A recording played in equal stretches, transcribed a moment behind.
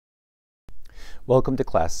Welcome to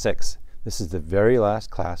Class 6. This is the very last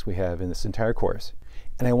class we have in this entire course,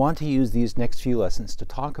 and I want to use these next few lessons to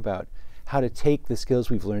talk about how to take the skills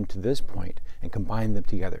we've learned to this point and combine them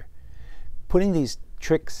together. Putting these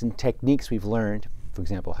tricks and techniques we've learned, for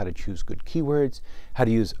example, how to choose good keywords, how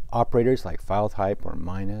to use operators like file type or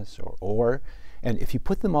minus or, and if you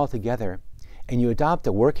put them all together and you adopt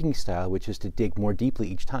a working style, which is to dig more deeply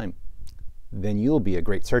each time, then you'll be a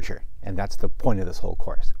great searcher, and that's the point of this whole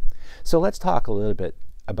course. So let's talk a little bit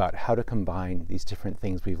about how to combine these different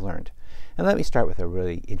things we've learned. And let me start with a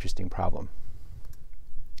really interesting problem.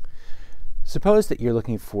 Suppose that you're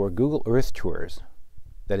looking for Google Earth tours,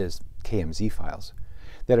 that is KMZ files,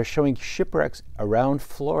 that are showing shipwrecks around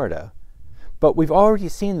Florida, but we've already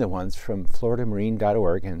seen the ones from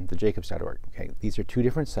floridamarine.org and thejacobs.org. Okay, these are two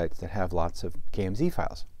different sites that have lots of KMZ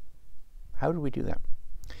files. How do we do that?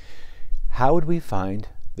 How would we find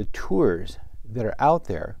the tours that are out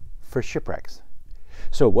there for shipwrecks?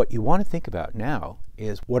 So what you want to think about now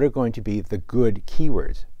is what are going to be the good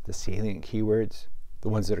keywords, the salient keywords, the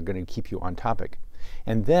ones that are going to keep you on topic.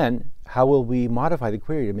 And then how will we modify the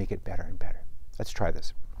query to make it better and better? Let's try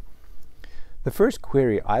this. The first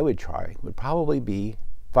query I would try would probably be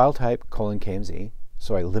file type :KMZ.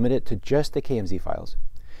 So I limit it to just the KMZ files.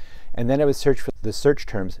 And then I would search for the search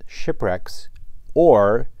terms shipwrecks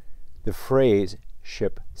or the phrase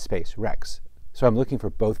ship space wrecks. So I'm looking for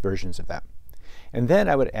both versions of that. And then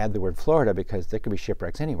I would add the word Florida because there could be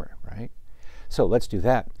shipwrecks anywhere, right? So let's do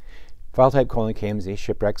that. File type :KMZ,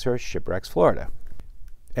 shipwrecks or shipwrecks Florida.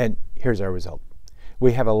 And here's our result.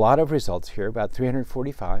 We have a lot of results here, about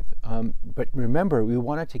 345. But remember, we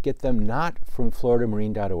wanted to get them not from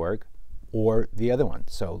floridamarine.org or the other one.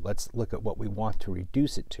 So let's look at what we want to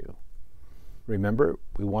reduce it to. Remember,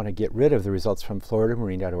 we want to get rid of the results from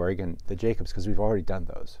floridamarine.org and the Jacobs because we've already done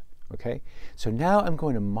those. Okay, so now I'm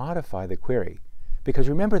going to modify the query, because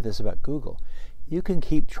remember this about Google. You can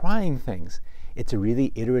keep trying things. It's a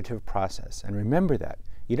really iterative process, and remember that.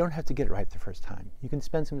 You don't have to get it right the first time. You can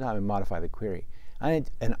spend some time and modify the query, and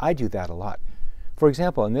I do that a lot. For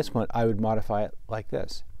example, in this one, I would modify it like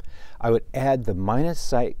this. I would add the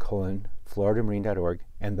 -site: floridamarine.org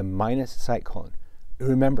and the -site:.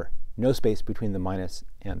 Remember, no space between the minus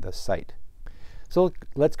and the site. So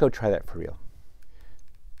let's go try that for real.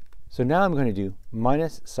 So now I'm going to do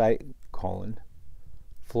 -site: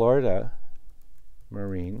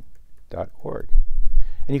 floridamarine.org.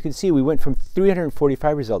 And you can see we went from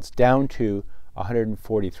 345 results down to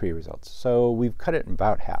 143 results. So we've cut it in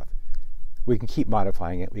about half. We can keep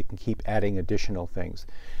modifying it. We can keep adding additional things,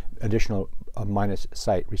 additional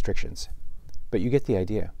 -site restrictions. But you get the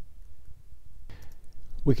idea.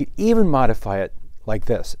 We could even modify it like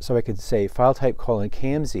this. So I could say file type: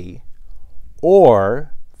 KMZ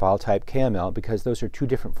or file type KML, because those are two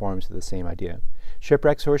different forms of the same idea.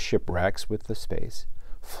 Shipwrecks or shipwrecks with the space.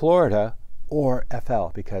 Florida or FL,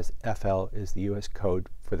 because FL is the US code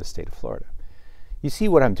for the state of Florida. You see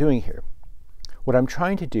what I'm doing here? What I'm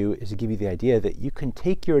trying to do is to give you the idea that you can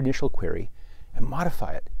take your initial query and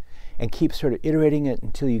modify it and keep sort of iterating it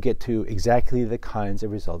until you get to exactly the kinds of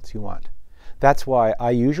results you want. That's why I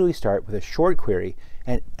usually start with a short query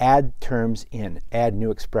and add terms in, add new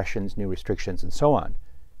expressions, new restrictions, and so on,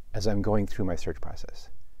 as I'm going through my search process.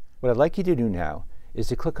 What I'd like you to do now is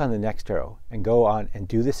to click on the next arrow and go on and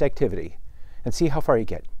do this activity and see how far you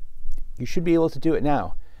get. You should be able to do it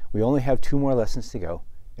now. We only have 2 more lessons to go,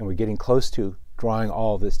 and we're getting close to drawing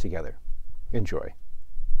all of this together. Enjoy.